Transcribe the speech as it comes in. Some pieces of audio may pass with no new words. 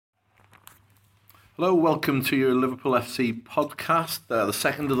Hello, welcome to your Liverpool FC podcast, the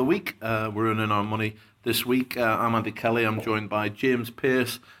second of the week. We're earning our money this week. I'm Andy Kelly. I'm joined by James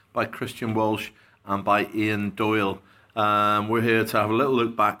Pearce, by Christian Walsh, and by Ian Doyle. We're here to have a little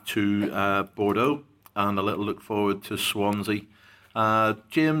look back to Bordeaux and a little look forward to Swansea.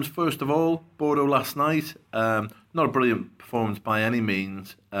 James, first of all, Bordeaux last night. Not a brilliant performance by any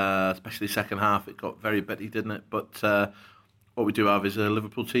means, especially second half. It got very bitty, didn't it? But what we do have is a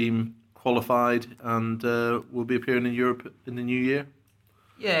Liverpool team qualified and will be appearing in Europe in the new year.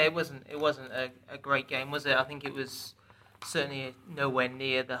 Yeah, it wasn't a great game, was it? I think it was certainly nowhere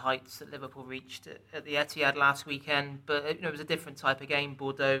near the heights that Liverpool reached at the Etihad last weekend. But it was a different type of game.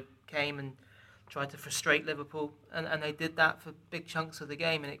 Bordeaux came and tried to frustrate Liverpool, and they did that for big chunks of the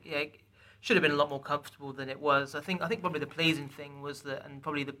game, and it should have been a lot more comfortable than it was. I think probably the pleasing thing was that, and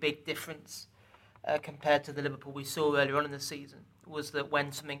probably the big difference compared to the Liverpool we saw earlier on in the season, was that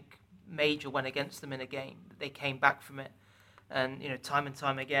when something major went against them in a game, they came back from it. And time and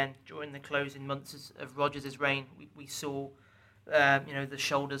time again during the closing months of Rodgers' reign, we saw the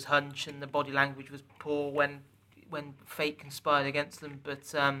shoulders hunch and the body language was poor when fate conspired against them.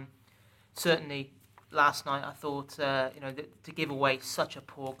 But certainly last night I thought to give away such a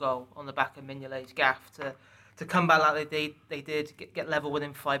poor goal on the back of Mignolet's gaff, to come back like they did, get level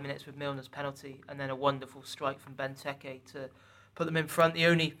within 5 minutes with Milner's penalty, and then a wonderful strike from Benteke to put them in front. The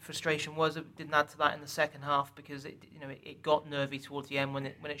only frustration was it didn't add to that in the second half, because it got nervy towards the end when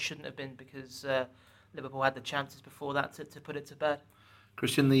it shouldn't have been, because Liverpool had the chances before that to put it to bed.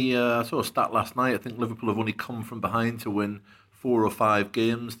 Christian, I saw a stat last night. I think Liverpool have only come from behind to win 4 or 5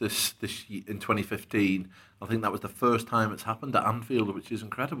 games this in 2015. I think that was the first time it's happened at Anfield, which is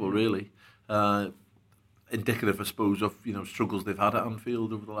incredible, really. Indicative, I suppose, of struggles they've had at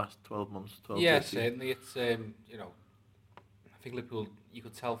Anfield over the last 12 months. 12 yeah, 15. certainly. It's I think Liverpool, you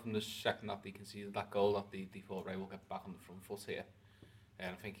could tell from the second that they conceded that goal that they thought, right, we'll get back on the front foot here.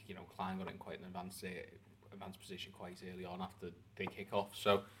 And I think Klein got in quite an advanced position quite early on after they kick off.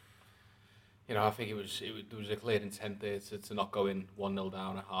 So I think there was a clear intent there to not go in 1-0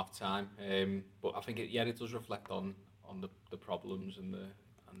 down at half time. But I think it does reflect on the problems and the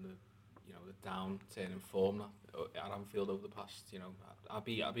down turn in form at Anfield over the past. I'd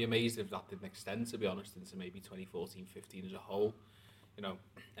be amazed if that didn't extend, to be honest, into maybe 2014-15 as a whole.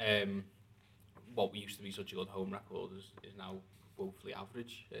 What used to be such a good home record is now woefully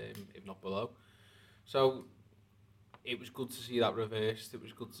average, if not below. So it was good to see that reversed. It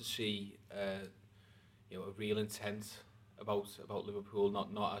was good to see a real intent about Liverpool.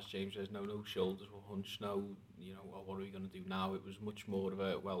 Not as James says, no shoulders were hunched. No, what are we going to do now? It was much more of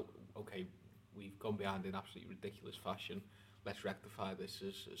a, well, okay, we've gone behind in absolutely ridiculous fashion. Let's rectify this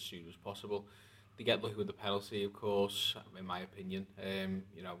as soon as possible. They get lucky with the penalty, of course, in my opinion.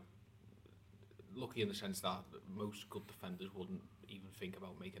 Lucky in the sense that most good defenders wouldn't even think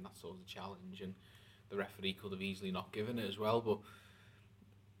about making that sort of challenge, and the referee could have easily not given it as well. But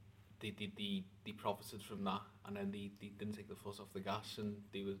they profited from that, and then they didn't take the foot off the gas, and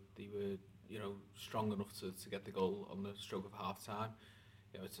they were strong enough to get the goal on the stroke of half time.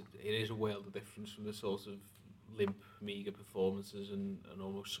 It is a world of difference from the sort of limp, meagre performances and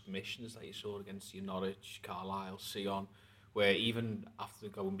almost submissions that you saw against Norwich, Carlisle, Sion, where even after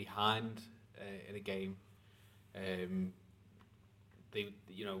going behind in a game, they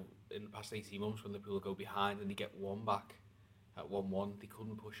in the past 18 months when Liverpool go behind and they get one back at 1-1, they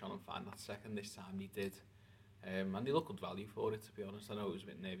couldn't push on and find that second. This time they did, and they look good value for it, to be honest. I know it was a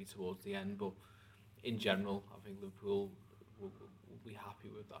bit nervy towards the end, but in general I think Liverpool will be happy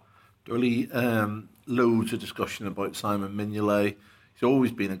with that. Really, loads of discussion about Simon Mignolet. He's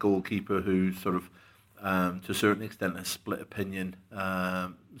always been a goalkeeper who sort of, to a certain extent, has split opinion,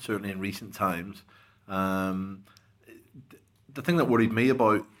 certainly in recent times. The thing that worried me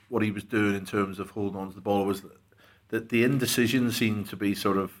about what he was doing in terms of holding on to the ball was that the indecision seemed to be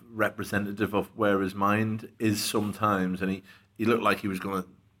sort of representative of where his mind is sometimes, and he looked like he was going to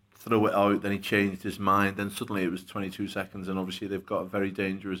throw it out, then he changed his mind, then suddenly it was 22 seconds, and obviously they've got a very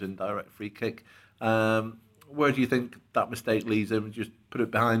dangerous indirect free kick. Where do you think that mistake leads him? Just put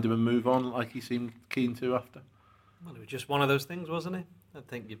it behind him and move on, like he seemed keen to after? Well, it was just one of those things, wasn't it? I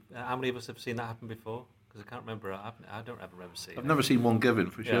think how many of us have seen that happen before? Because I can't remember. I don't ever remember seeing it. I've never seen one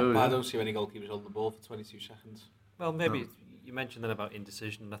given, for sure. I don't see any goalkeepers holding the ball for 22 seconds. Well, maybe you mentioned then about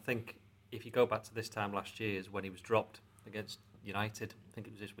indecision, and I think if you go back to this time last year is when he was dropped against United. I think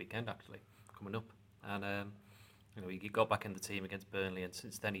it was this weekend actually, coming up, and he got back in the team against Burnley, and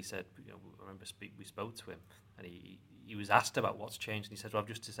since then he said, I remember we spoke to him, and he was asked about what's changed, and he said, well, I've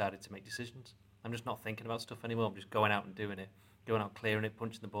just decided to make decisions. I'm just not thinking about stuff anymore. I'm just going out and doing it, going out clearing it,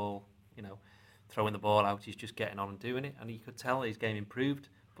 punching the ball, throwing the ball out. He's just getting on and doing it, and you could tell his game improved.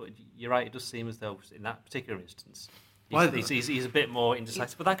 But you're right; it does seem as though in that particular instance, he's a bit more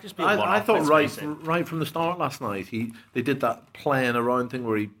indecisive. But that could just be. I thought right from the start last night, they did that playing around thing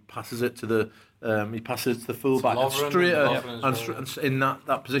where he passes it to the fullback and straight and in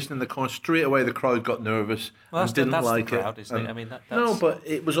that position in the corner, straight away the crowd got nervous and didn't like the crowd, it. Isn't it? I mean, no, but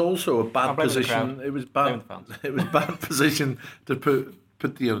it was also a bad position. It was bad. It was bad position to put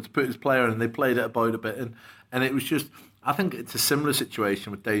his player in. They played it about a bit, and it was just. I think it's a similar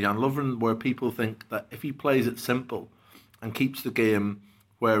situation with Dejan Lovren, where people think that if he plays it simple and keeps the game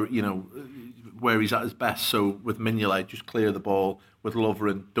where he's at his best. So with Mignolet, just clear the ball. With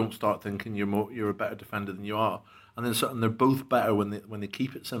Lovren, don't start thinking you're a better defender than you are. And then they're both better when they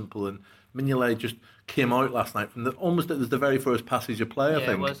keep it simple. And Mignolet just came out last night from almost it was the very first passage of play, I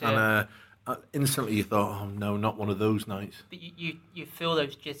think. It was, yeah. And instantly you thought, oh no, not one of those nights. But you feel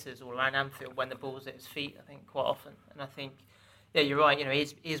those jitters all around Anfield when the ball's at his feet, I think, quite often. And I think, yeah, you're right.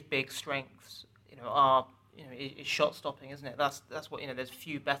 His big strengths, are his shot stopping, isn't it? That's what there's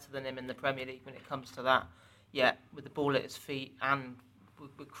few better than him in the Premier League when it comes to that. Yet with the ball at his feet and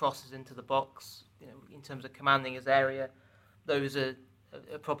with crosses into the box, in terms of commanding his area, those are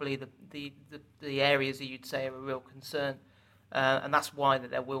probably the areas that you'd say are a real concern. And that's why that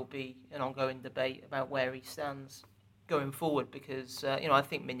there will be an ongoing debate about where he stands going forward, because I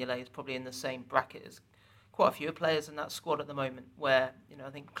think Mignolet is probably in the same bracket as quite a few players in that squad at the moment, where I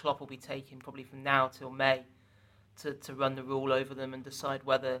think Klopp will be taking probably from now till May to run the rule over them and decide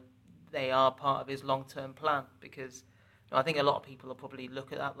whether they are part of his long-term plan, because I think a lot of people will probably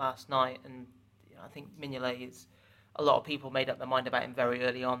look at that last night, and I think Mignolet is, a lot of people made up their mind about him very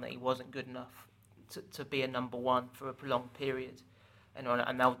early on that he wasn't good enough to be a number one for a prolonged period, and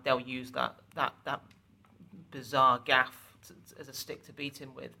they'll use that bizarre gaffe as a stick to beat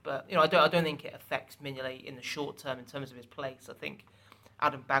him with. But I don't think it affects Mignolet in the short term in terms of his place. I think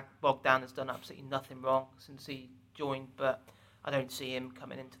Adam Bogdan has done absolutely nothing wrong since he joined, but I don't see him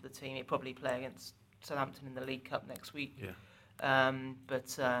coming into the team. He'll probably play against Southampton in the League Cup next week. Yeah.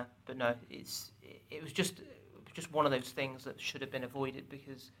 But no, it was just one of those things that should have been avoided,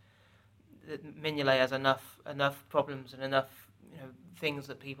 because Mignolet has enough problems and enough things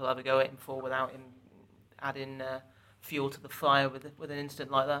that people have to go at him for without him adding fuel to the fire with an incident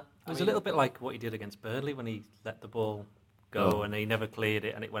like that. It was a little bit like what he did against Burnley when he let the ball go and he never cleared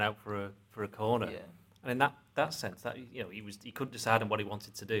it and it went out for a corner. Yeah. And in that sense, that he couldn't decide on what he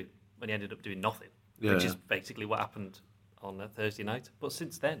wanted to do when he ended up doing nothing, which is basically what happened on Thursday night. But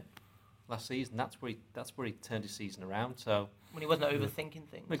since then, last season, that's where he turned his season around. So when he wasn't overthinking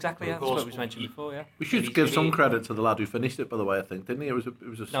things. Exactly, that's what was mentioned before. Yeah, we should give some credit to the lad who finished it, by the way. I think, didn't he?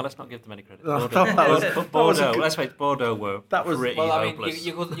 No, let's not give them any credit. Bordeaux. Let's wait. Bordeaux were pretty hopeless.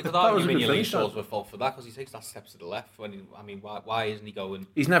 You could argue Mignolet sort of a fault for that, because he takes that step to the left. Why isn't he going?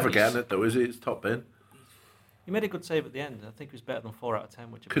 He's never getting it though, is he? It's top bin. He made a good save at the end. I think it was better than 4 out of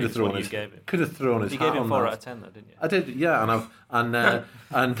 10, which could have thrown his. Could have thrown his. You gave him 4 out of 10, though, didn't you? I did, yeah, and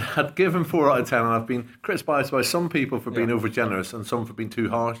I'd given 4 out of 10, and I've been criticised by some people for being over generous and some for being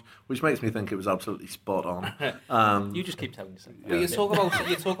too harsh, which makes me think it was absolutely spot on. You just keep telling yourself. Well,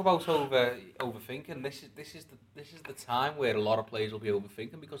 you talk about overthinking. This is the time where a lot of players will be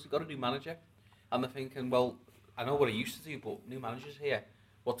overthinking, because they've got a new manager, and they're thinking, well, I know what I used to do, but new manager's here.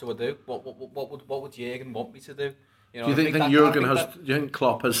 What do I do? What would Jurgen want me to do? Do you think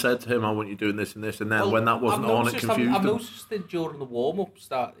Klopp has said to him, "I want you doing this and this," and then when that wasn't on, it confused him? I've noticed that during the warm-ups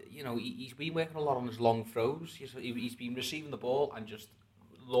that he's been working a lot on his long throws. He's been receiving the ball and just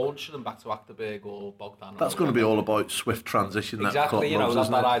launching them back to Achterberg or Bogdan. That's going to be all about swift transition. Exactly, that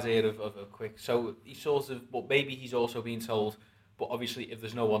that idea of a quick. So he sort of, but maybe he's also been told, but obviously if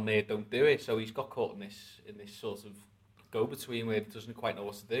there's no one there, don't do it. So he's got caught in this sort of go-between where he doesn't quite know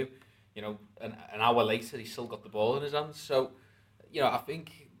what to do. An hour later he's still got the ball in his hands. So, I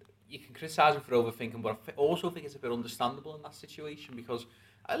think you can criticise him for overthinking, but I also think it's a bit understandable in that situation, because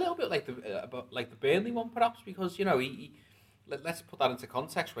a little bit like the Burnley one, perhaps, because let's put that into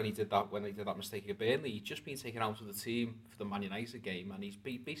context. When he did that mistake at Burnley, he'd just been taken out of the team for the Man United game, and he's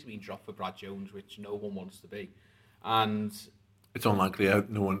basically been dropped for Brad Jones, which no one wants to be, and it's unlikely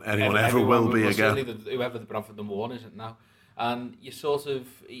anyone ever will be again. Whoever the Bradford number 1 isn't now. And you sort of,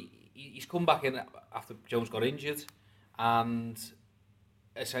 he's come back in after Jones got injured, and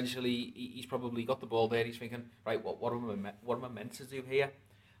essentially he's probably got the ball there. He's thinking, right, what am I meant to do here?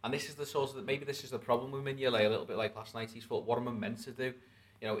 And this is the sort of, maybe this is the problem with Mignolet, a little bit like last night. He's thought, what am I meant to do?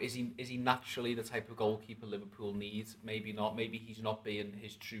 Is he naturally the type of goalkeeper Liverpool needs? Maybe not. Maybe he's not being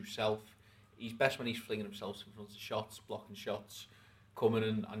his true self. He's best when he's flinging himself in front of shots, blocking shots,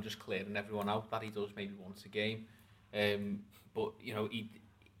 coming and just clearing everyone out. That he does maybe once a game. But, you know,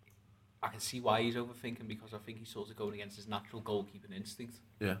 I can see why he's overthinking, because I think he's sort of going against his natural goalkeeping instinct.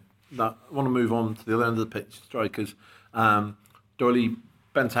 Yeah. Now, I want to move on to the other end of the pitch, strikers. Doyle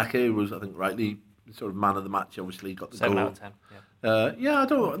Benteke was, I think, rightly sort of man of the match. Obviously, got the 7 goal. out of 10. Yeah,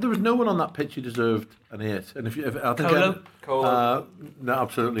 there was no one on that pitch who deserved an 8. And I think Colo? no,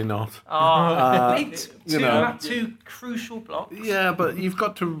 absolutely not. Two crucial blocks. Yeah, but you've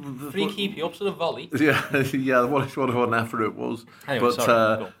got to Free keep you up to the volley. Yeah. What an effort it was. Anyway, but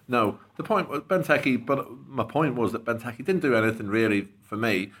sorry, no, the point was Benteke. But my point was that Benteke didn't do anything really for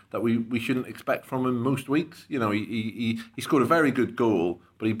me that we shouldn't expect from him most weeks. You know, he scored a very good goal,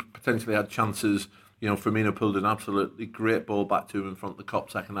 but he potentially had chances. You know, Firmino pulled an absolutely great ball back to him in front of the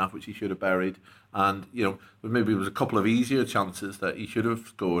Kop second half, which he should have buried. And, you know, maybe it was a couple of easier chances that he should have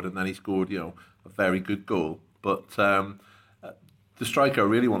scored, and then he scored, you know, a very good goal. But the striker I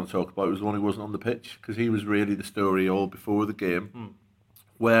really want to talk about was the one who wasn't on the pitch, because he was really the story all before the game.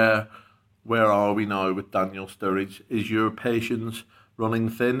 Where are we now with Daniel Sturridge? Is your patience running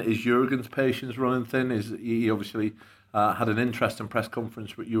thin? Is Jurgen's patience running thin? He obviously had an interesting press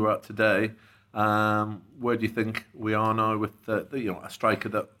conference that you were at today. Where do you think we are now with a striker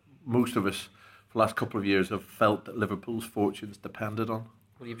that most of us for the last couple of years have felt that Liverpool's fortunes depended on?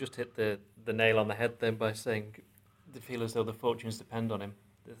 Well, you've just hit the nail on the head then by saying they feel as though the fortunes depend on him.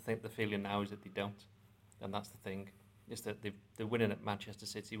 I think the feeling now is that they don't, and that's the thing. Is that they're winning at Manchester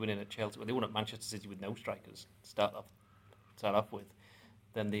City, winning at Chelsea. Well, they won at Manchester City with no strikers to start off with.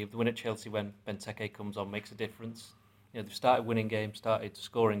 Then they win at Chelsea when Benteke comes on, makes a difference. You know, they've started winning games, started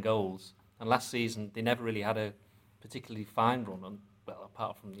scoring goals. And last season, they never really had a particularly fine run on, well,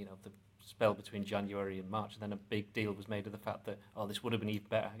 apart from, you know, the spell between January and March. And then a big deal was made of the fact that, this would have been even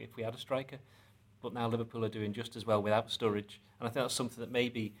better if we had a striker. But now Liverpool are doing just as well without Sturridge. And I think that's something that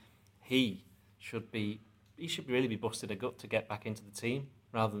maybe he should really be busted a gut to get back into the team,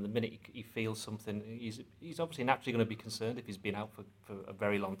 rather than the minute he feels something. He's obviously naturally going to be concerned if he's been out for a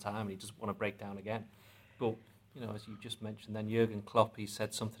very long time and he doesn't want to break down again. But, you know, as you just mentioned, then Jurgen Klopp, he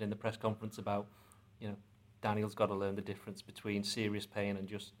said something in the press conference about, you know, Daniel's got to learn the difference between serious pain and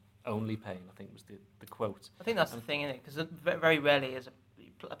just only pain, I think was the quote. I think that's the thing, isn't it? Because very rarely as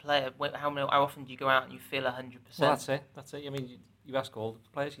a player, how often do you go out and you feel 100%? Well, that's it. I mean, you ask all the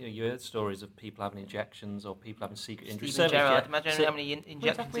players, you know, you heard stories of people having injections or people having secret injuries. Steven Gerrard, imagine how many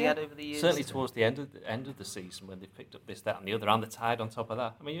injections he had over the years. Certainly towards the end of the season, when they've picked up this, that and the other, and the tide on top of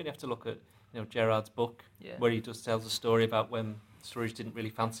that. I mean, you only have to look at, you know, Gerrard's book, where he just tells a story about when Sturridge didn't really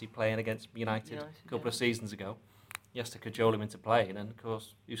fancy playing against United a couple of seasons ago. He has to cajole him into playing, and of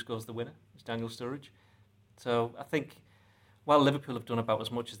course, who scores the winner? It's Daniel Sturridge. So I think, while Liverpool have done about as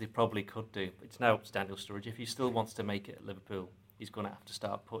much as they probably could do, it's now up to Daniel Sturridge. If he still wants to make it at Liverpool, he's going to have to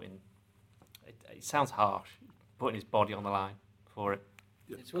start putting, it sounds harsh, putting his body on the line for it.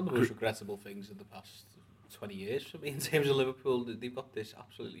 It's one of the most regrettable things in the past 20 years for me in terms of Liverpool. They've got this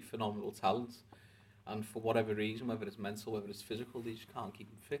absolutely phenomenal talent, and for whatever reason, whether it's mental, whether it's physical, they just can't keep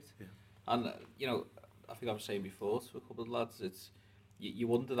them fit. And you know, I think I was saying before to a couple of lads, it's you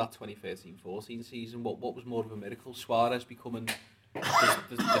wonder that 2013-14 season, what was more of a miracle? Suarez becoming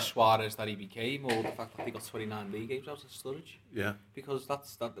the Suarez that he became, or the fact that he got 29 league games out of Sturridge? Yeah. Because that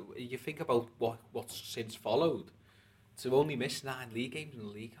you think about what's since followed. To only miss 9 league games in the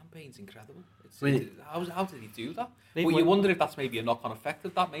league campaign is incredible. How did he do that? Well, you wonder if that's maybe a knock-on effect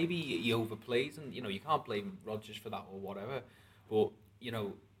of that. Maybe he overplays, and you know, you can't blame Rodgers for that or whatever. But you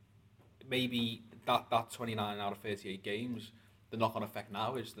know, maybe that 29 out of 38 games, the knock-on effect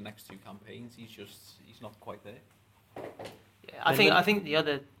now is the next 2 campaigns he's not quite there. Yeah, I think the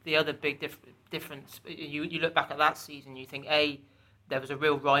other big difference. You look back at that season, you think there was a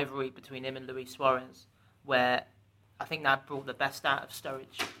real rivalry between him and Luis Suarez, where I think that brought the best out of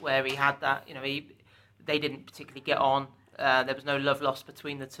Sturridge, where he had that, you know, they didn't particularly get on. There was no love lost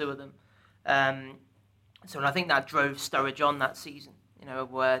between the two of them. So I think that drove Sturridge on that season, you know,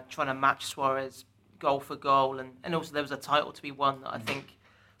 where trying to match Suarez goal for goal. And also there was a title to be won that I think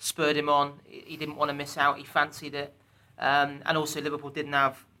spurred him on. He didn't want to miss out. He fancied it. And also Liverpool didn't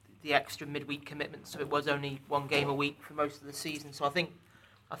have the extra midweek commitment, so it was only 1 game a week for most of the season. So I think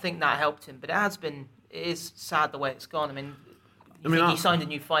that helped him. But it is sad the way it's gone. I mean he signed a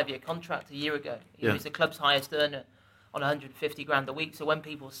new 5-year contract a year ago. He was the club's highest earner on 150 grand a week. So when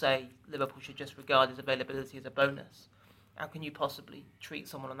people say Liverpool should just regard his availability as a bonus, how can you possibly treat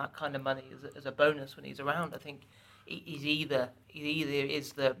someone on that kind of money as a bonus when he's around? I think he either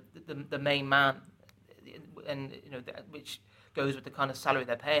is the main man, and you know, which goes with the kind of salary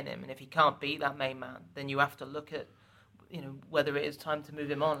they're paying him. And if he can't be that main man, then you have to look at whether it is time to move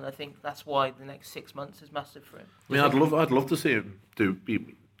him on. And I think that's why the next 6 months is massive for him. I mean, I'd love to see him do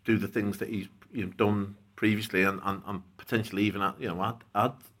the things that he's done previously, and potentially even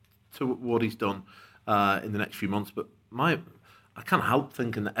add to what he's done in the next few months. But I can't help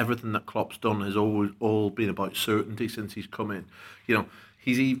thinking that everything that Klopp's done has all been about certainty since he's come in.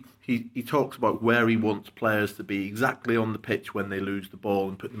 He talks about where he wants players to be exactly on the pitch when they lose the ball,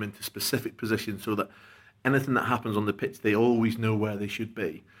 and put them into specific positions so that anything that happens on the pitch, they always know where they should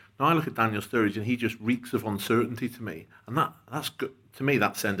be. Now I look at Daniel Sturridge and he just reeks of uncertainty to me, and that's good. To me,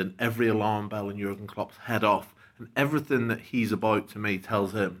 that's sending every alarm bell in Jurgen Klopp's head off, and everything that he's about to me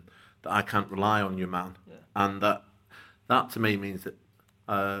tells him that I can't rely on your man, and that to me means that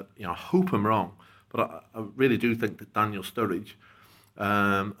I hope I'm wrong, but I really do think that Daniel Sturridge.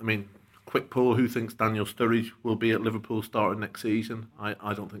 Quick poll: who thinks Daniel Sturridge will be at Liverpool starting next season?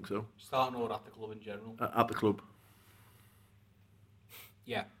 I don't think so. Starting or at the club in general? At the club.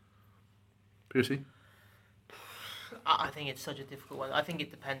 Yeah. Piercy? I think it's such a difficult one. I think it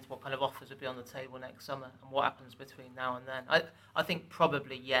depends what kind of offers will be on the table next summer and what happens between now and then. I think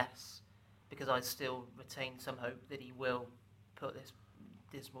probably yes, because I still retain some hope that he will put this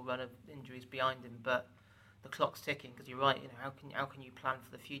dismal run of injuries behind him. But the clock's ticking, because you're right. How can you plan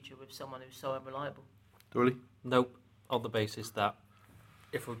for the future with someone who's so unreliable? Really? Nope. On the basis that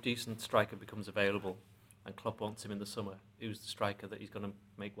if a decent striker becomes available and Klopp wants him in the summer, who's the striker that he's going to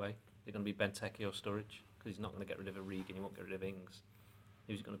make way? Is it going to be Benteke or Sturridge? Because he's not going to get rid of Origi and he won't get rid of Ings.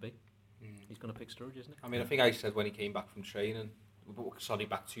 Who's it going to be? He's going to pick Sturridge, isn't he? I think I said when he came back from training,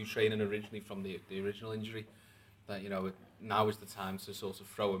 back to training originally from the original injury, that now is the time to sort of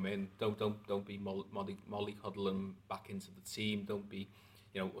throw him in. Don't be mollycoddling him back into the team. Don't be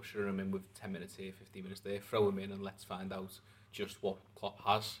ushering him in with 10 minutes here, 15 minutes there. Throw him in and let's find out just what Klopp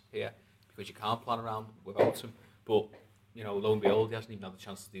has here, because you can't plan around without him. But lo and behold, he hasn't even had the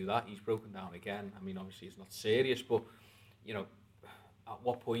chance to do that. He's broken down again. Obviously it's not serious, but at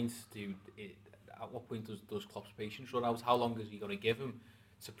what point does Klopp's patience run out? How long is he going to give him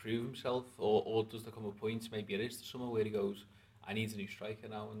to prove himself, or does there come a point, maybe it is the summer, where he goes, I need a new striker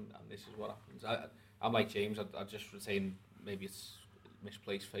now, and this is what happens? I'm like James. I just retain maybe it's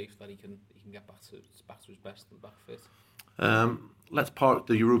misplaced faith that he can get back to his best and back fit. Let's park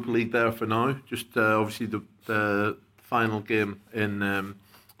the Europa League there for now. Just obviously the final game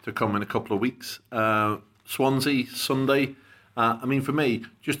to come in a couple of weeks. Swansea Sunday. For me,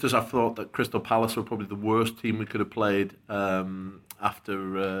 just as I thought that Crystal Palace were probably the worst team we could have played after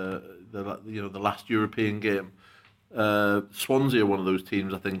the last European game, Swansea are one of those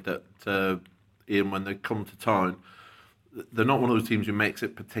teams. I think that Ian, when they come to town, they're not one of those teams who makes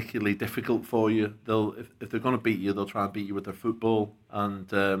it particularly difficult for you. If they're going to beat you, they'll try and beat you with their football. And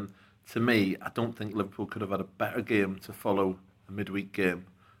to me, I don't think Liverpool could have had a better game to follow a midweek game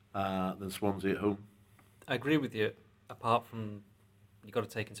than Swansea at home. I agree with you. Apart from, you've got to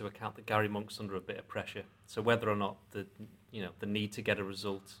take into account that Gary Monk's under a bit of pressure. So whether or not the need to get a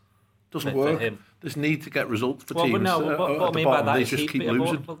result doesn't for work. him. There's need to get results for Well, teams. no, what I mean by that they is just keep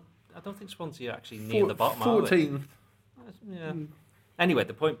losing. I don't think Swansea are actually near the bottom. 14th. Yeah. Anyway,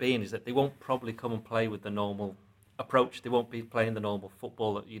 the point being is that they won't probably come and play with the normal approach. They won't be playing the normal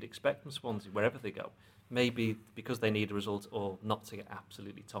football that you'd expect from Swansea wherever they go. Maybe because they need a result or not to get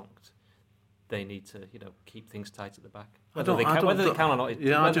absolutely tonked, they need to keep things tight at the back. Whether they can or not,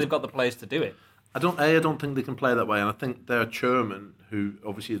 whether they've got the players to do it. I don't think they can play that way, and I think their chairman, who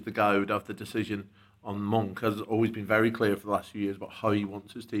obviously is the guy who'd have the decision on Monk, has always been very clear for the last few years about how he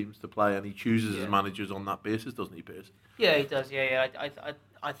wants his teams to play, and he chooses his managers on that basis, doesn't he, Piers? Yeah, he does. Yeah.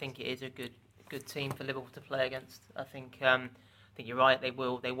 I think it is a good team for Liverpool to play against. I think you're right. They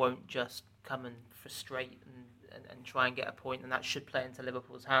won't just come and frustrate and try and get a point, and that should play into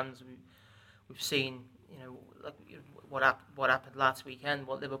Liverpool's hands. We've seen what happened last weekend,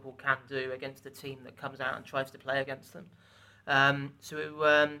 what Liverpool can do against a team that comes out and tries to play against them. I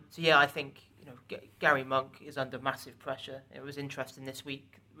think Gary Monk is under massive pressure. It was interesting this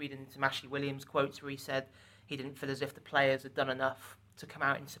week reading some Ashley Williams quotes where he said he didn't feel as if the players had done enough to come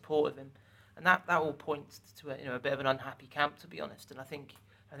out in support of him, and that all points to a bit of an unhappy camp, to be honest. And I think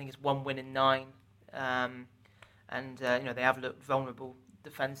it's 1 win in 9, they have looked vulnerable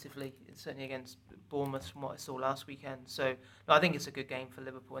defensively, certainly against Bournemouth from what I saw last weekend. So I think it's a good game for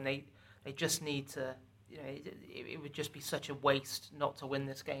Liverpool, and they just need to. It would just be such a waste not to win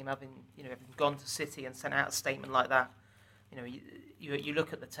this game, having gone to City and sent out a statement like that. You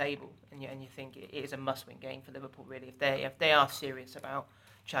look at the table and you think it is a must-win game for Liverpool. Really, if they are serious about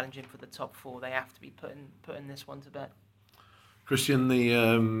challenging for the top 4, they have to be putting this one to bed. Christian,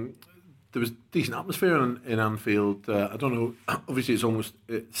 there was decent atmosphere in Anfield. I don't know. Obviously,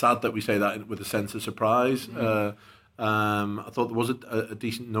 it's sad that we say that with a sense of surprise. I thought there was a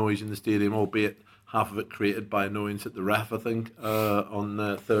decent noise in the stadium, albeit half of it created by annoyance at the ref, I think,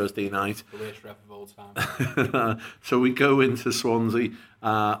 on Thursday night. The worst ref of all time. So we go into Swansea,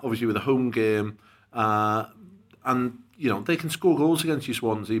 obviously with a home game, and they can score goals against you,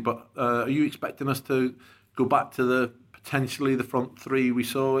 Swansea. But are you expecting us to go back to potentially the front three we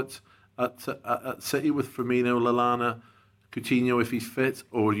saw at City with Firmino, Lallana, Coutinho if he's fit,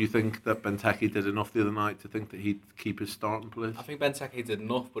 or do you think that Benteke did enough the other night to think that he'd keep his starting place? I think Benteke did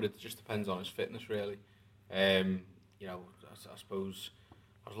enough, but it just depends on his fitness, really. I suppose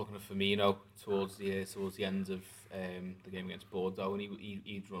I was looking at Firmino towards the end of the game against Bordeaux, and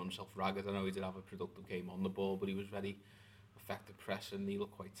he'd run himself ragged. I know he did have a productive game on the ball, but he was very effective pressing. He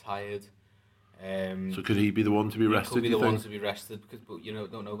looked quite tired. So could he be the one to be rested? He could be the one to be rested, but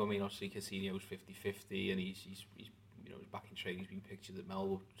don't know. I mean, obviously Coutinho's 50-50, and he's back in training. He's been pictured at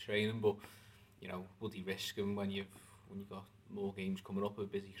Melbourne training, but would he risk him when you've got more games coming up, a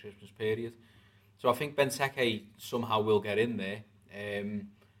busy Christmas period? So I think Benteke somehow will get in there.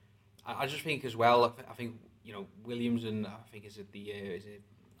 I just think as well. I think Williams and I think it's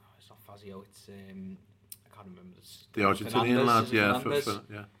not Fazio. It's I can't remember. The Argentinian lad, yeah.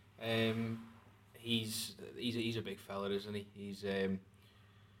 He's a big fella, isn't he? He's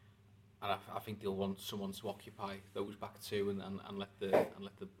and I think they'll want someone to occupy those back two and let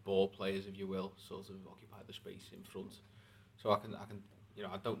the ball players, if you will, sort of occupy the space in front. So I can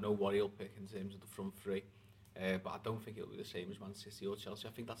I don't know what he'll pick in terms of the front three, but I don't think it'll be the same as Man City or Chelsea.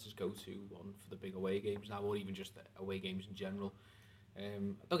 I think that's his go-to one for the big away games now, or even just away games in general.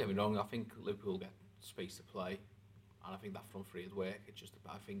 Don't get me wrong, I think Liverpool get space to play, and I think that front three would work. It's just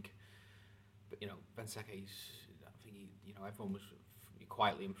I think. But Benteke's. I think everyone was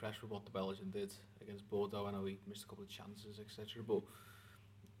quietly impressed with what the Belgian did against Bordeaux. I know he missed a couple of chances, etc. But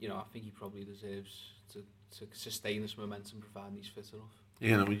I think he probably deserves to sustain this momentum, providing he's fit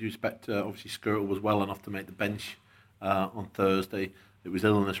enough. Would you expect? Obviously, Skirtle was well enough to make the bench on Thursday. It was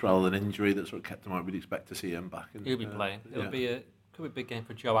illness rather than injury that sort of kept him out. We'd expect to see him back. He'll be playing. Could be a big game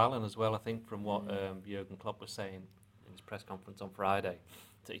for Joe Allen as well. I think from what Jurgen Klopp was saying in his press conference on Friday.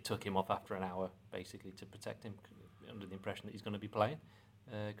 That he took him off after an hour, basically, to protect him, under the impression that he's going to be playing.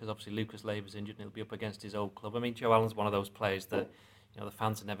 Because obviously Lucas Leiva's injured and he'll be up against his old club. I mean, Joe Allen's one of those players that the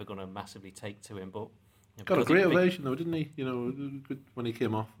fans are never going to massively take to him. But got a great ovation though, didn't he? Good when he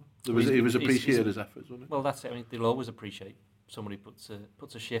came off. He was appreciated his efforts, wasn't it? Well, that's it. I mean, they'll always appreciate somebody puts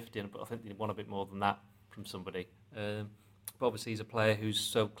a shift in, but I think they want a bit more than that from somebody. But obviously, he's a player who's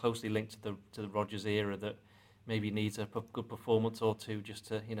so closely linked to the Rodgers era that. Maybe needs a good performance or two just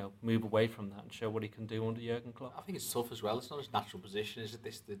to move away from that and show what he can do under Jurgen Klopp. I think it's tough as well. It's not his natural position, is it?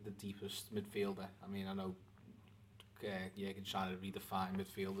 This the deepest midfielder. I mean, I know Jurgen's trying to redefine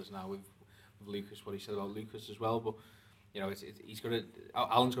midfielders now with Lucas. What he said about Lucas as well, but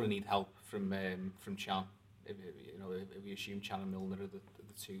Alan's going to need help from Chan. If we assume Chan and Milner are the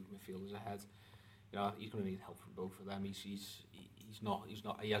two midfielders ahead, he's going to need help from both of them.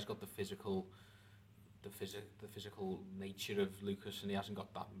 He has got the physical nature of Lucas, and he hasn't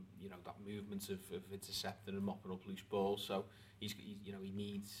got that that movement of intercepting and mopping up loose balls. So he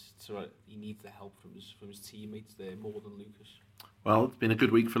needs the help from his teammates there more than Lucas. Well, it's been a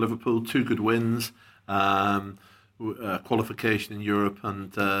good week for Liverpool. 2 good wins, qualification in Europe,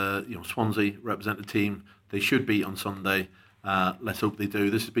 and Swansea represent a team they should beat on Sunday. Let's hope they do.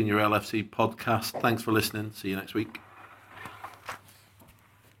 This has been your LFC podcast. Thanks for listening. See you next week.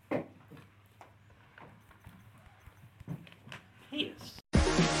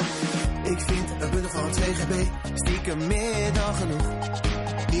 Ik vind een bundel van 2GB stiekem meer dan genoeg.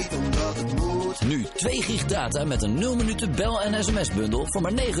 Niet omdat het moet. Nu 2 gig data met een 0 minuten bel- en sms-bundel voor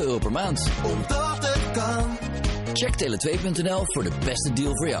maar €9 per maand. Omdat het kan. Check tele2.nl voor de beste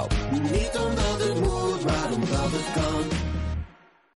deal voor jou. Niet omdat het moet, maar omdat het kan.